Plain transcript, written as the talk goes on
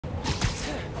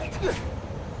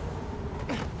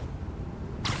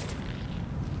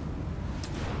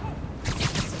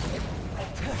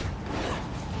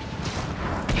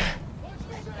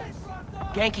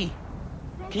Ganke,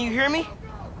 can you hear me?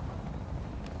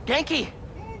 Ganke!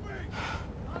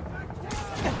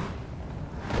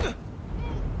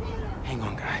 Hang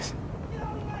on, guys.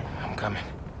 I'm coming.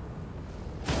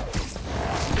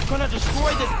 We're gonna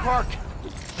destroy this park!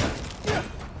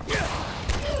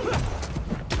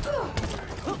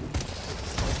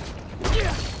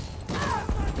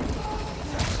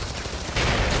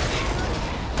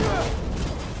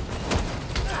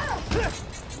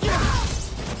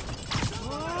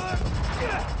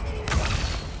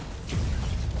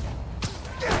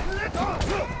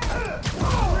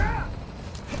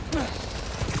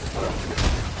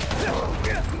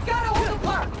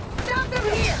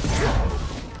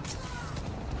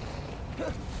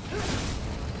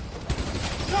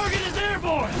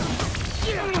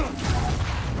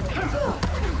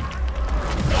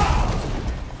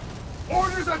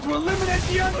 Orders are to eliminate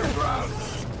the underground!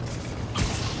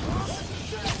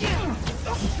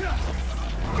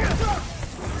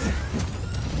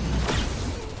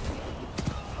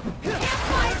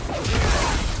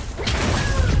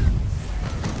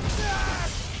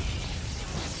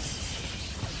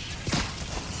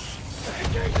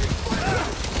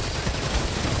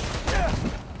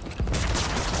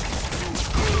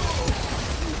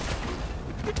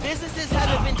 Businesses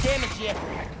haven't been damaged yet,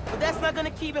 but that's not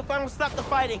gonna keep if I don't stop the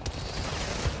fighting.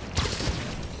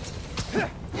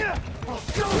 I'll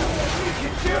show you what we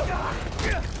can do!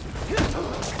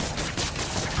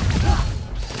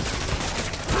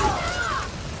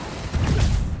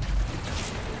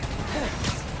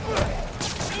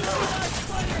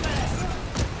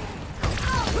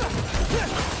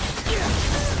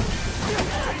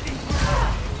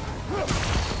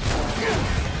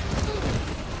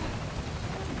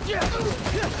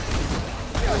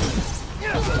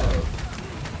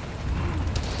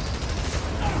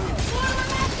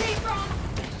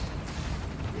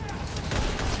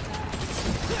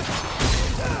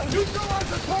 Neutralize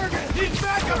the target! He's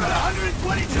back up at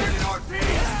 122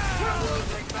 northeast!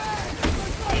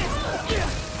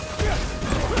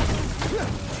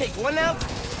 Take one out,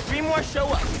 3 more show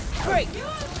up. Great!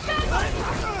 Neutralize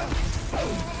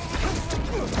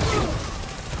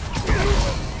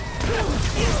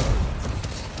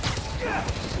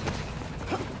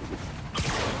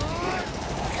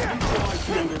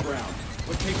the underground,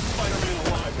 but keep Spider-Man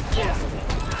alive if possible.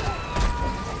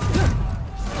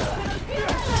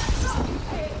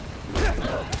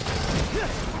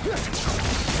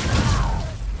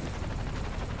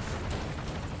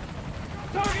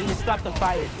 We need to stop the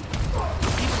fire. Give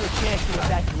people a chance to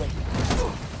evacuate.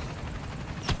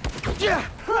 Put down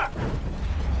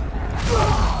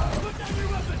your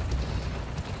weapon!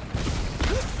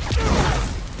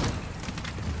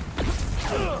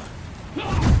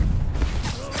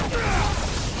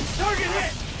 Target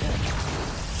hit!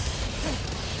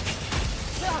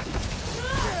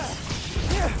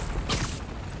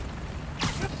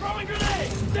 Throwing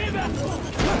grenade! Stay back!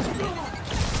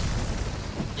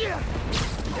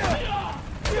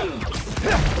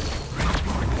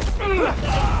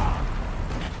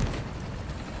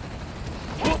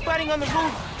 More fighting on the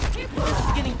roof. This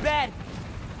is getting bad.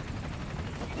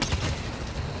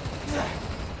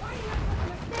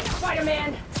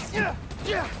 Spider-Man!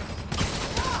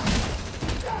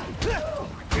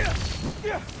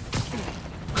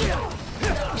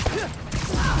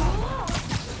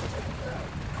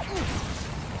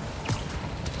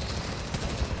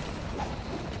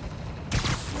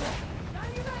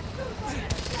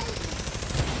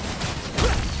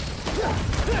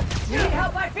 You need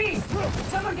help by Feast!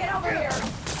 Someone get over here!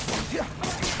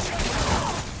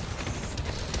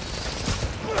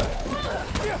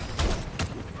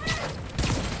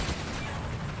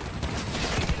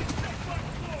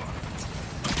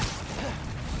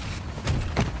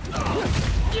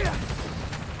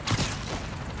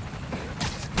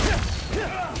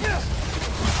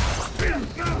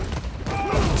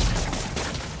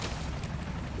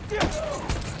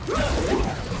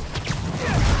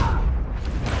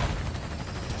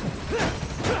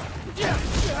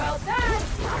 Well done!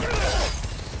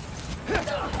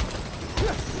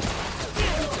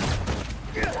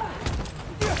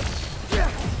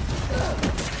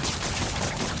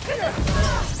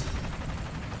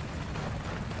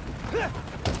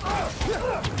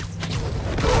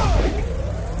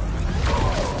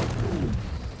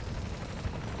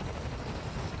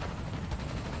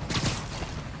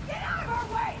 Get out of our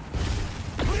way!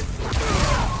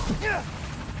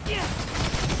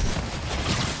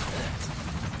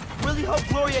 We're really hope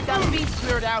Gloria got Beast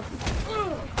cleared out.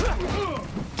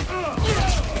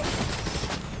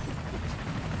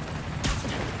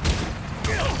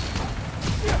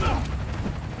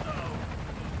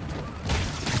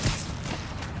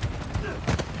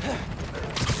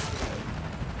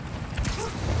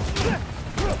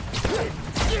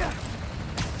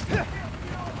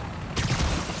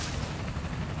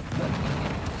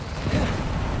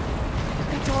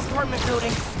 Apartment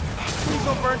building. Please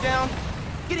don't burn down.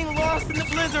 Getting lost in the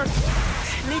blizzard.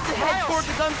 Need to head towards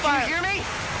the gunfire. You hear me?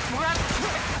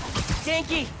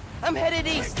 Yankee, I'm headed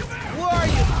east. Where are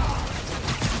you?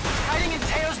 Hiding in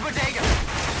Teo's bodega.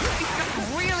 It's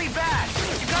really bad.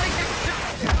 You gotta get...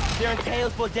 They're in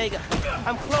Teo's bodega.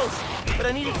 I'm close, but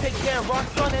I need to take care of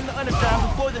Roxxon and the underground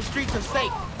before the streets are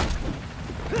safe.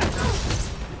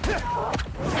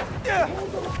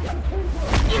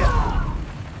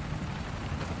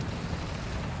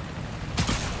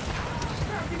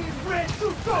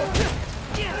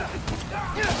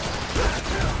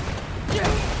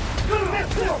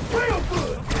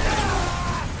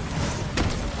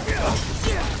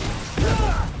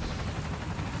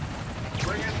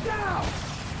 Bring it down!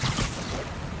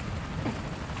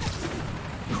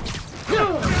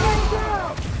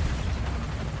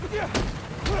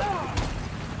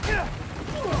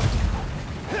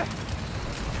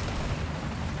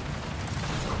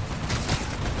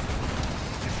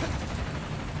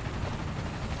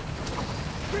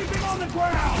 Creeping on the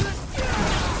ground!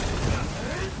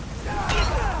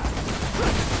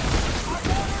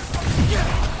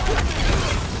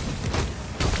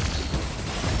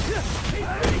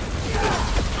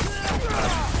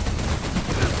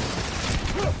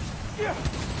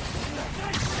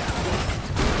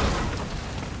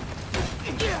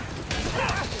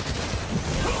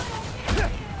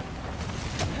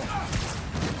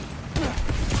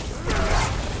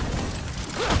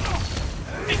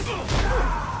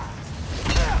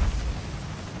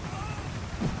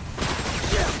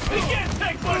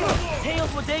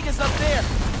 Teo's bodega's up there.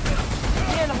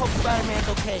 Man, I hope Spider-Man's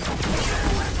okay.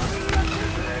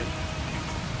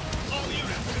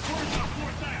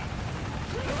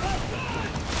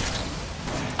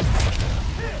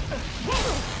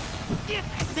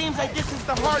 Seems like this is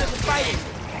the heart of the fighting.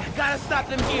 Gotta stop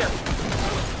them here.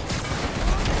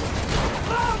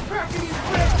 I'm cracking his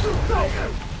red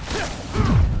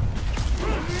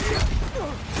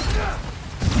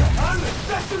I'm gonna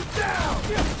set them down!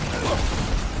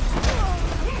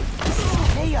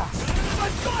 Chaos.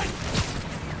 Let's fight!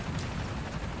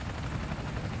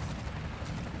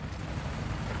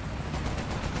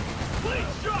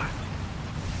 Please, shot!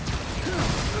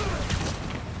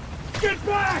 Get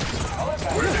back!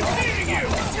 We're defeating you!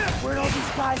 Where'd all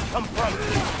these guys come from?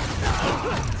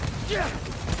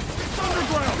 It's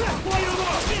underground! Light them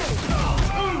up!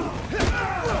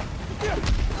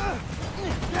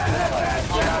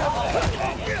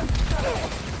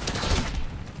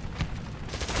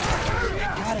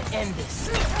 Gotta end this.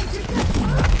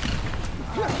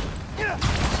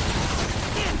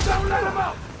 Don't let him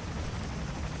out!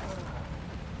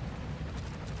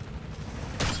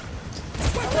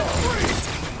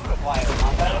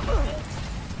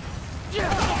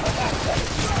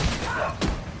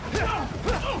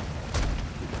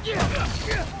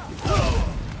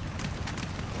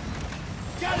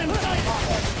 Got him tight!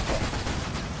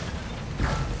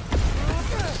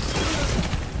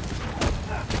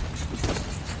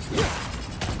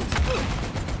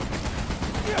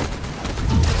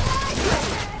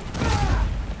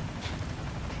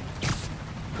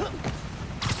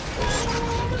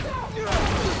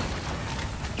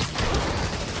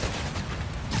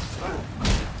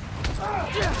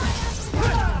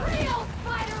 Real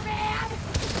Spider-Man!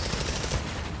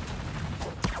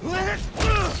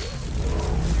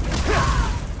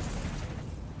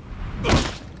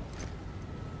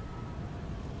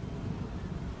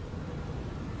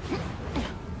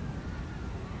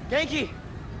 Yankee!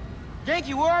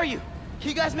 Yankee, where are you? Can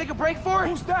you guys make a break for it?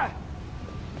 Who's that?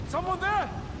 Someone there?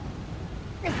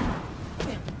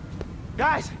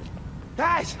 Guys!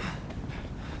 Guys!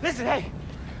 Listen, hey!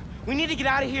 We need to get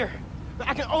out of here.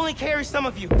 I can only carry some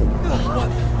of you.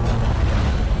 What?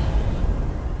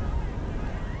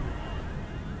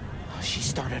 Oh, she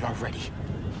started already.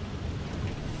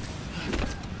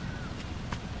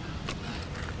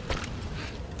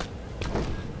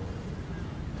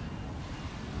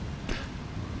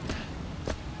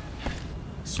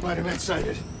 Spider-Man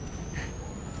sighted.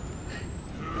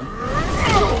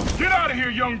 Get out of here,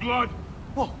 young blood!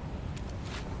 Whoa.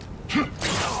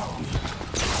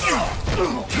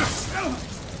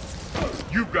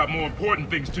 You've got more important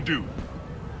things to do.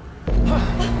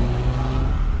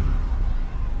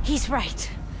 He's right.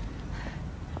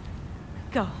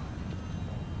 Go.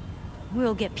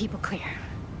 We'll get people clear.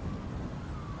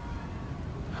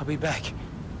 I'll be back.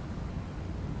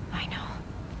 I know.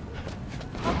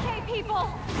 Okay, people!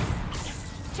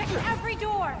 Check every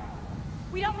door!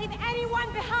 We don't leave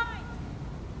anyone behind!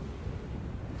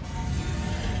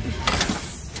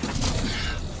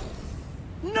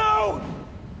 No!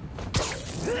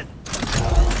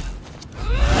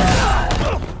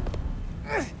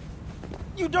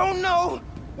 You don't know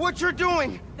what you're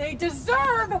doing! They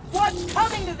deserve what's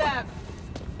coming to them!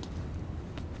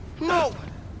 No!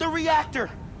 The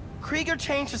reactor! Krieger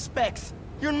changed the specs.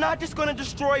 You're not just gonna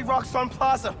destroy Roxxon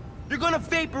Plaza. You're gonna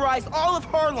vaporize all of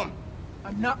Harlem!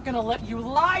 I'm not gonna let you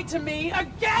lie to me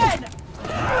again!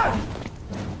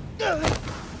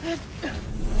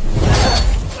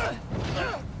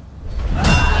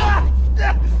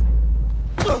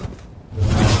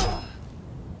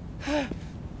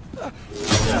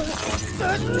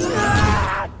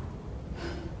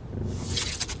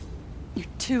 You're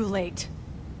too late.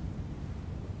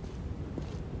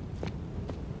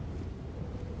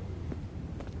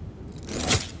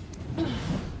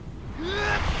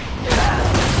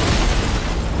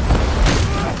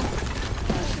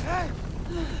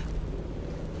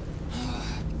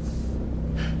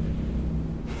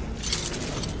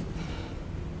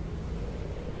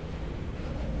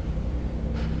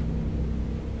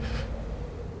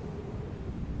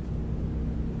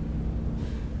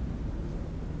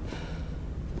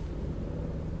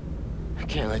 I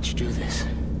can't let you do this.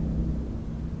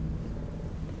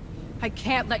 I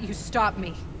can't let you stop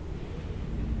me.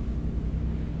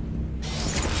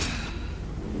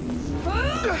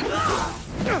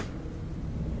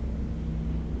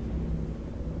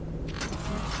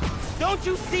 Don't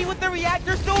you see what the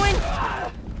reactor's doing?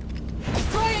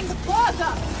 Destroying the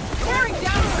plaza! Tearing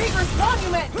down Krieger's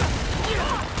monument!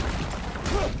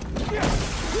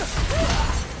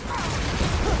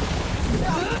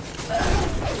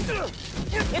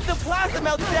 If the plaza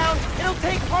melts down, it'll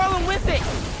take Harlem with it!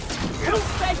 Who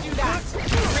said you that?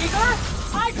 Krieger?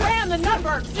 I ran the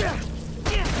numbers!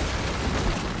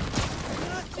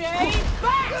 Stay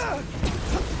back!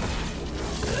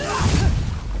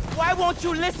 Why won't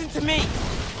you listen to me?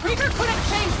 Krieger couldn't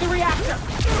change the reactor!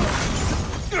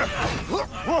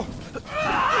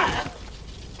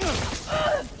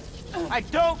 I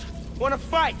don't want to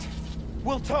fight.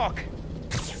 We'll talk.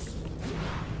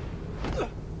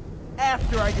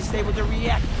 After I disable the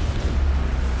reactor.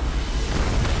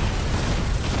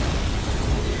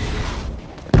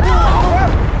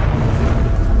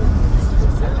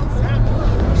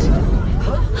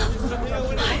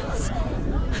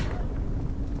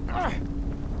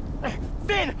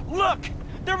 Finn, look!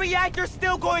 The reactor's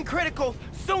still going critical.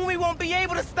 Soon we won't be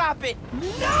able to stop it.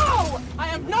 No! I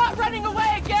am not running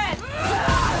away again!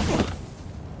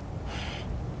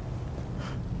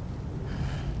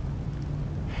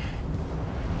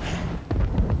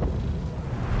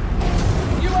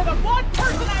 You are the one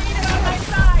person I needed on my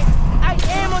side! I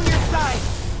am on your side.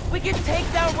 We can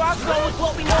take down Roxxon with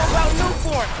what we know about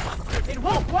Newform. It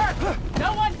won't work!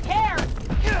 No one cares!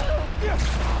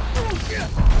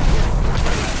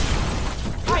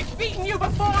 I've beaten you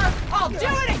before! I'll do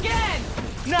it again!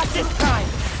 Not this time.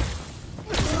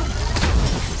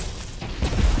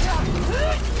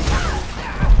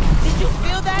 Did you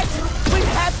feel that? We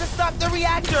have to stop the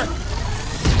reactor.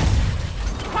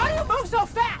 How do you move so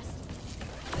fast?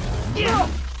 Keep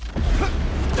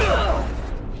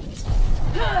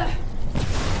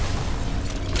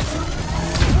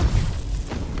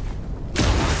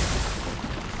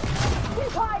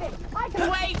hiding! I can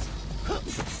wait!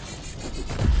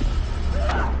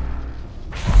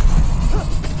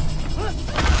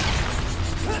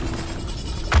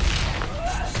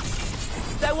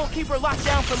 That won't keep her locked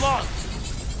down for long.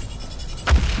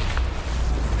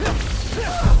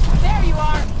 There you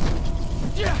are!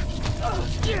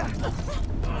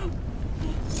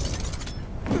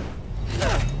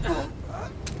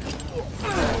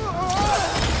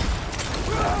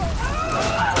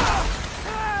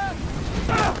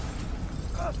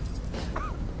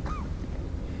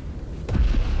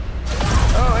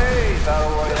 Oh, hey,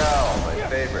 Battle Royale, my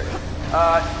favorite.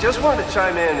 Just wanted to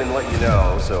chime in and let you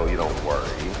know, so you don't worry.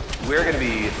 We're gonna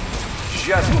be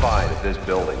just fine if this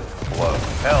building blows.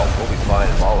 Hell, we'll be fine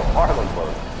if all of Harlem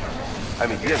blows. I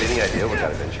mean, do you have any idea what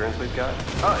kind of insurance we've got?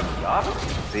 The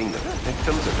opposite of being the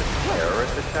victims of a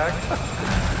terrorist attack?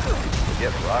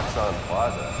 Get Roxxon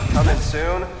Plaza. Coming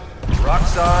soon,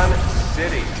 Roxxon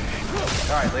City.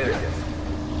 Alright, later, kids.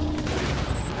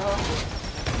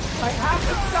 I have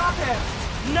to stop him!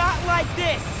 Not like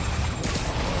this.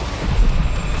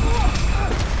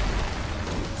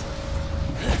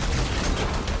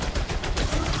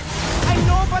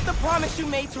 promise you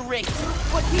made to Rick,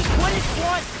 but he wouldn't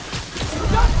want...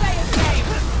 Don't say his name!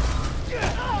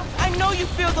 I know you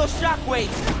feel those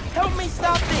shockwaves. Help me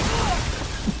stop this.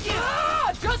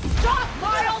 Just stop,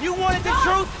 Miles! You wanted the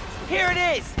Stop! truth? Here it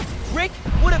is. Rick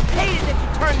would have hated that you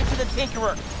turned into the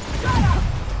Tinkerer. Shut up!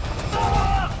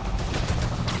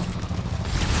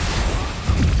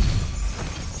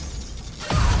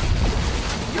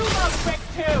 You love Rick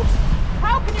too!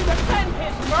 How can you defend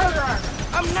his murderer?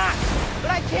 I'm not, but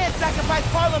I can't sacrifice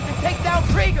Harlem to take down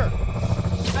Krieger.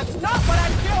 That's not what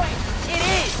I'm doing! It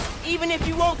is, even if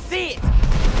you won't see it.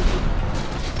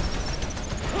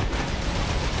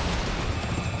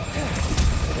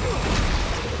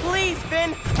 Please,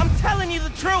 Finn, I'm telling you the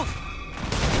truth.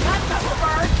 That's a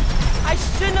bird! I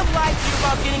shouldn't have lied to you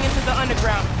about getting into the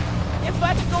underground. If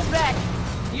I could go back,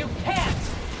 You can't!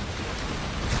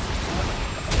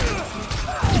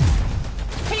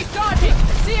 Keep dodging!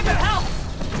 See if it helps!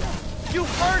 you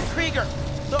heard Krieger.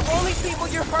 The only people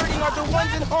you're hurting are the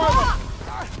ones in Harlem.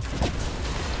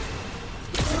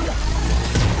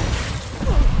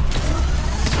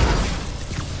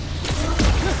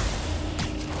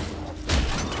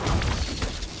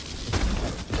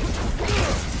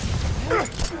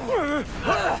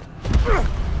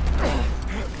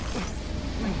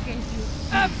 I gave you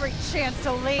every chance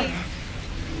to leave.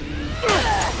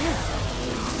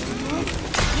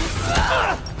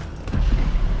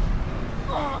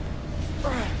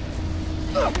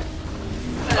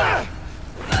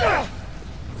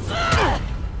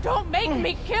 Don't make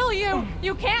me kill you!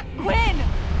 You can't win!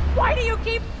 Why do you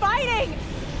keep fighting?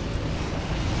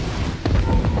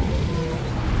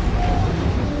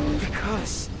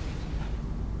 Because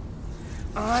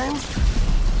I'm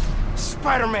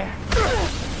Spider-Man.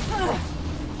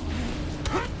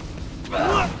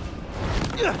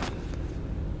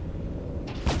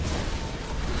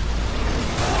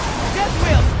 Death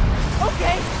wheels.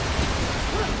 Okay.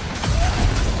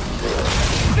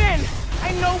 Finn,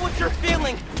 I know what you're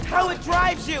feeling, how it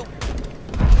drives you.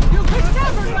 You could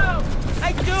never go!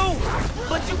 I do,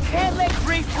 but you can't let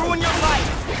grief ruin your life.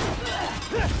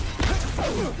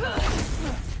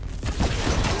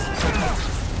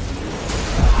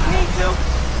 Me too.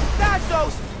 Dodge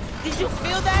those. Did you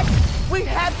feel that? We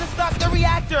have to stop the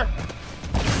reactor.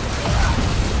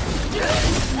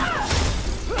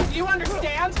 You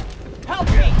understand? Help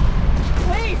me!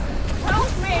 Please!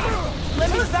 Help me! Let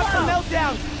me stop the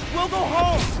meltdown. We'll go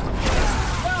home.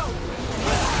 No!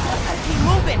 Keep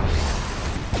moving.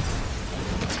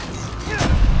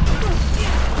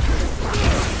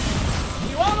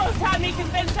 You almost had me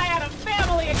convinced I had a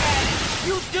family again!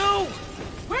 You do.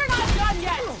 We're not done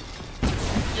yet!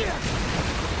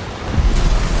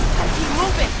 Keep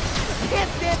moving.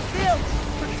 Can't stand still.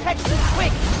 Protection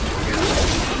quick.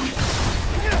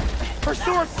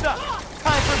 Pursuer stuff.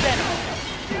 Time for Venom.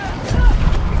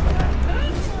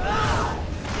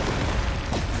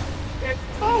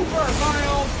 It's over,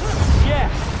 Miles! Yeah,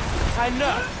 I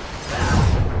know.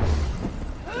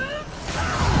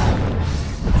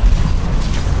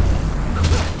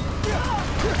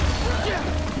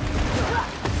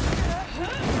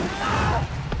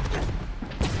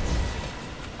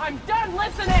 I'm done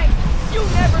listening! You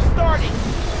never started.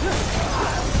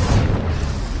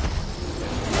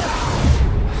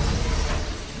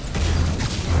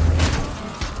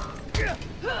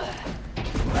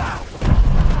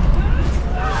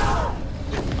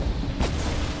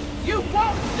 You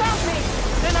won't stop me!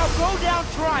 Then I'll go down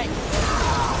trying.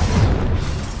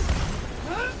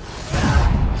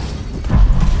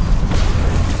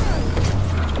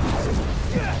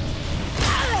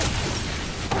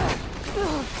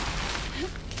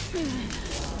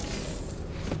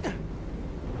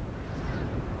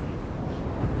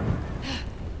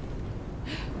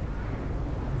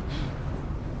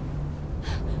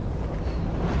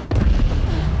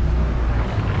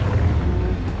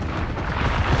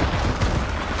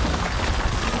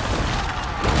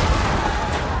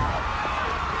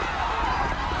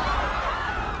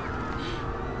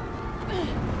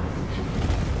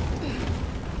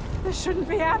 This shouldn't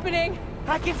be happening!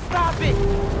 I can stop it.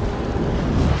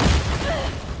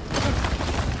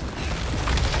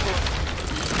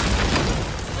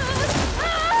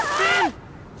 Finn!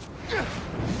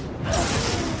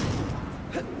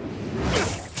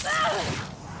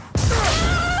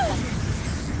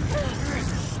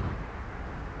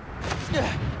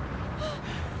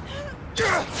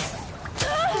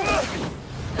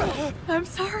 I'm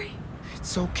sorry.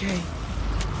 It's okay.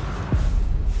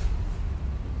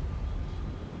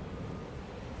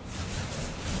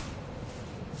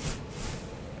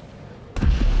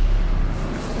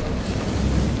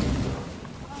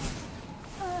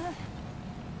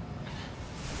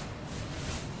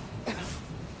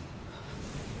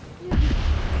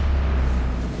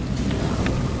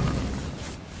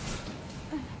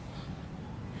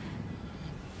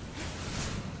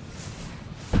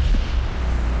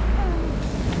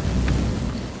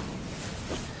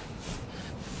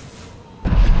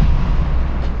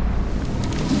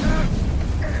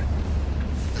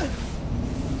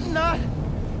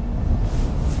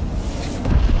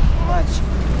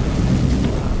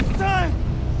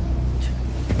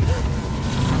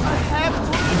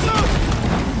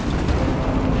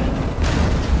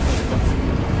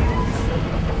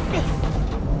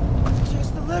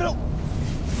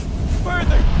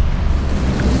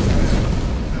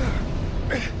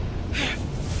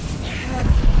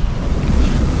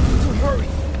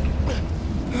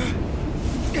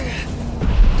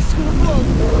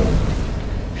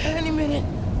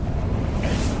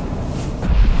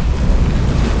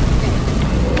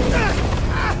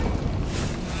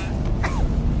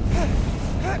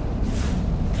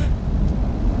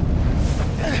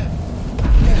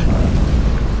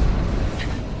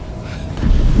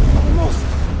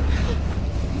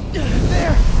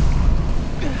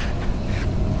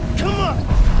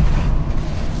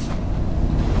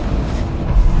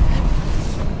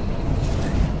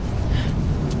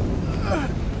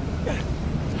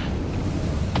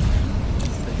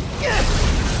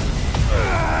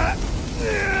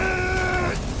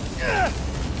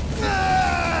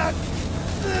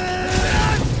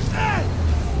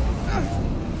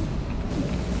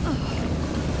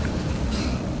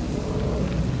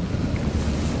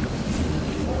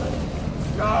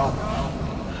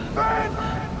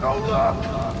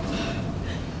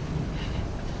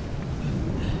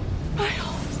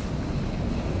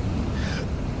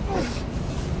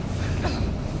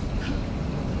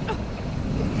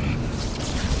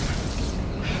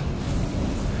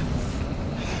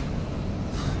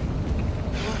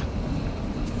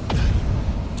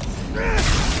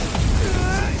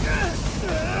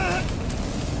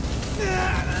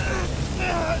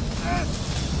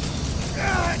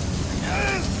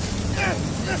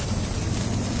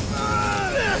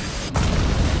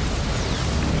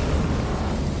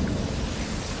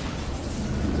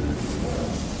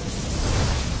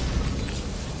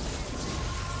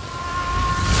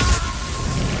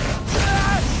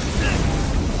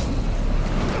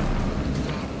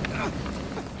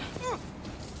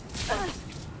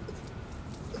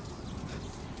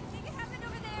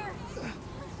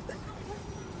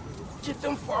 Get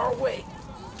them far away.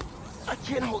 I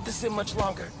can't hold this in much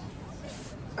longer.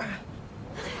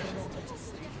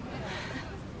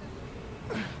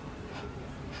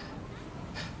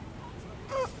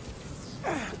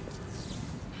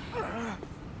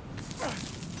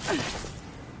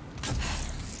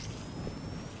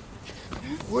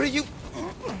 What are you...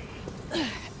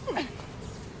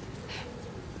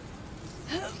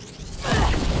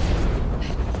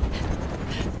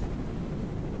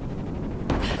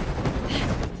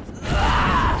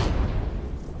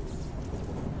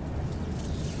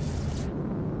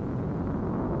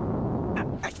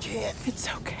 It's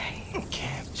okay. I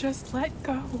can't. Just let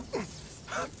go.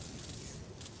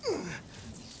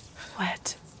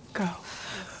 Let go.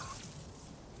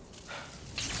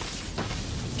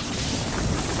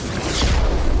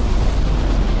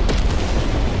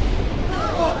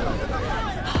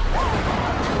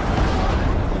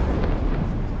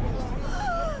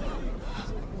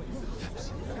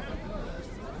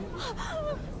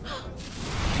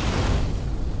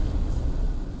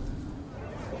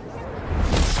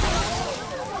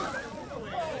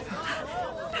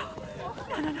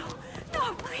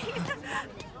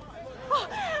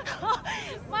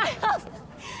 Miles!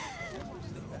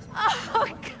 Oh,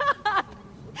 God!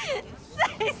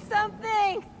 Say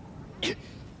something!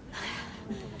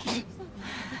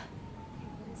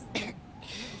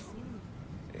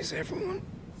 Is everyone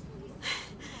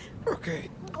okay?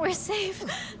 We're safe.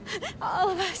 All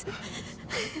of us.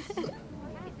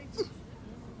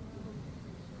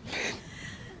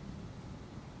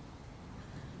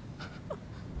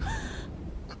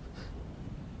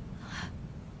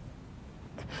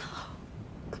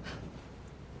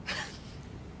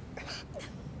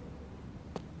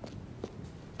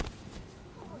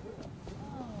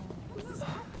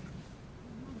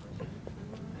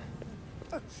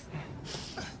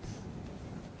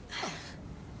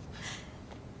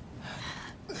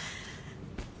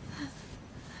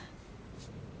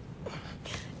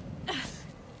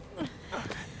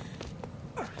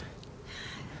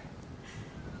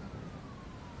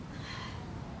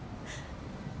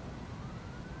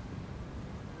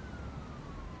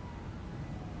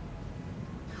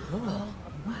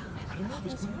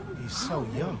 He's so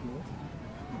young.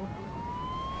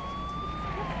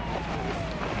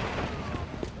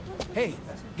 Hey,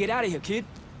 get out of here, kid.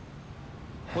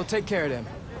 We'll take care of them.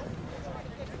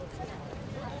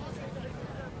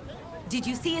 Did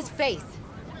you see his face?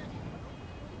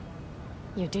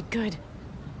 You did good,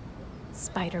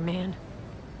 Spider-Man.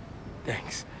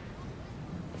 Thanks.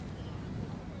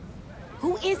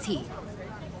 Who is he?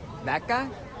 That guy?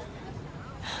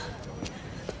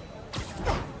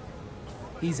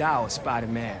 He's our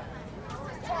Spider-Man.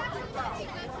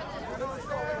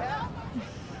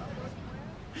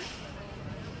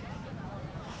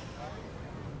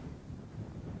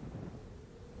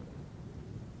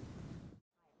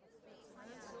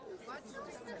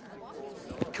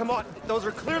 Come on, those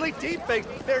are clearly deep fakes.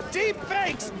 They're deep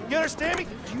fakes. You understand me?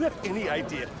 Do you have any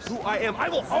idea who I am? I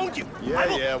will own you.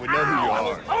 Yeah, we know who you I are.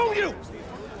 will own you.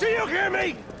 Do you hear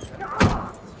me?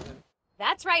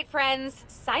 That's right, friends.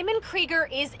 Simon Krieger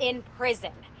is in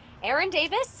prison. Aaron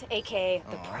Davis, aka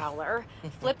the Prowler,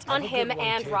 flipped on him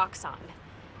and Roxxon.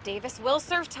 Davis will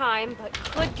serve time, but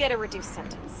could get a reduced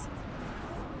sentence.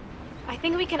 I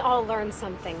think we can all learn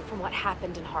something from what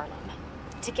happened in Harlem.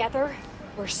 Together,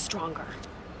 we're stronger.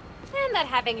 And that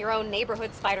having your own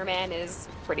neighborhood Spider-Man is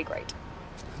pretty great.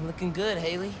 Looking good,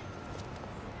 Haley.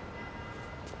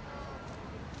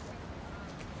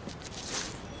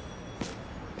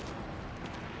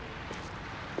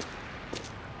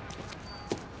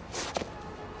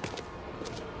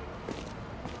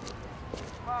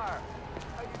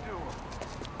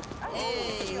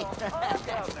 Hey!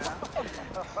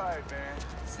 Alright, man.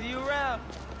 See you around.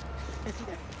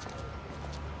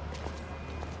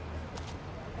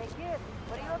 Hey, kid,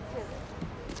 what are you up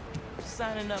to?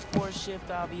 Signing up for a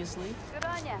shift, obviously. Good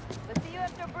on ya. But see you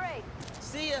after break.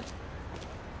 See ya.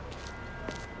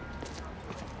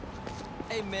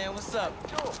 Hey, man, what's up?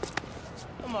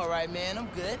 I'm all right, man. I'm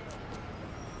good.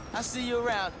 I'll see you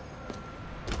around.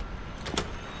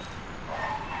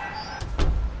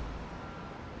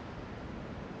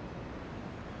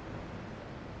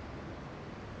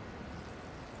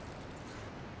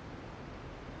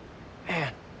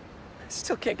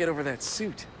 Still can't get over that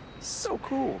suit. So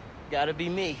cool. Gotta be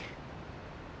me.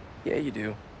 Yeah, you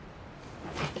do.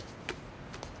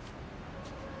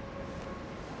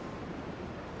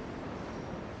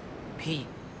 Pete,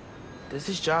 does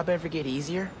this job ever get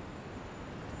easier?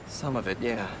 Some of it,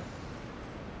 yeah.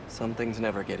 Some things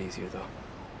never get easier, though.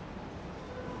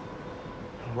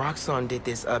 Roxxon did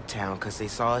this uptown because they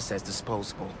saw us as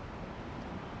disposable.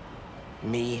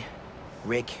 Me,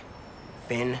 Rick,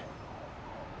 Finn,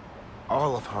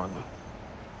 all of Harlem.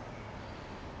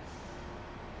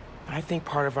 I think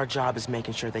part of our job is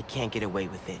making sure they can't get away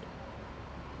with it.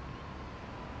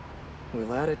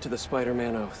 We'll add it to the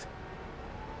Spider-Man oath.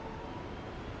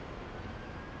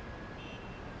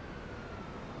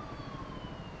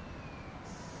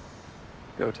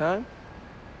 Go time?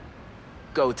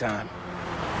 Go time.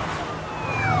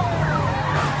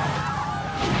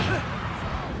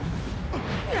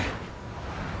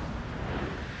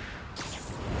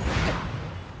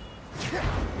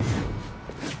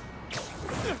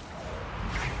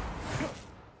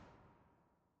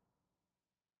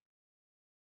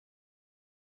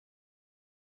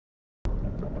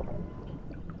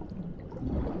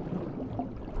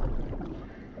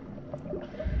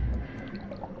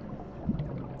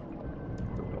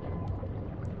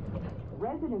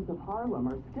 Residents of Harlem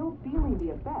are still feeling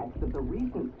the effects of the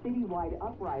recent citywide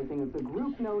uprising of the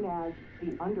group known as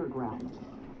the Underground.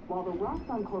 While the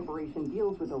Roxxon Corporation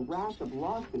deals with a rash of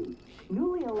lawsuits,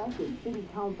 newly elected City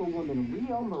Councilwoman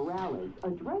Rio Morales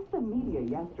addressed the media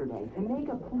yesterday to make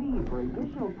a plea for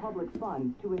additional public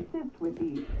funds to assist with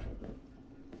the...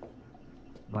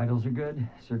 Vitals are good,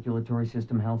 circulatory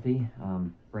system healthy,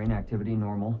 brain activity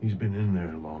normal. He's been in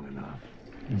there long enough.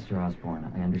 Mr.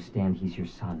 Osborn, I understand he's your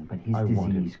son, but his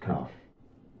disease could...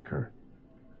 Kurt.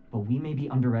 But we may be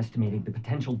underestimating the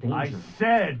potential danger. I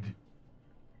said,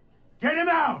 get him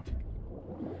out!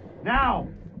 Now!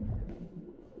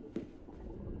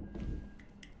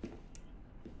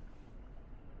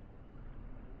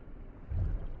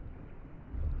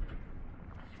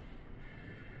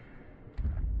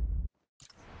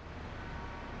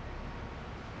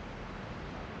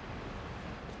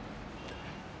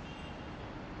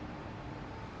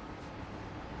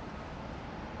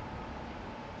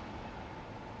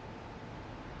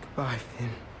 Goodbye, Finn.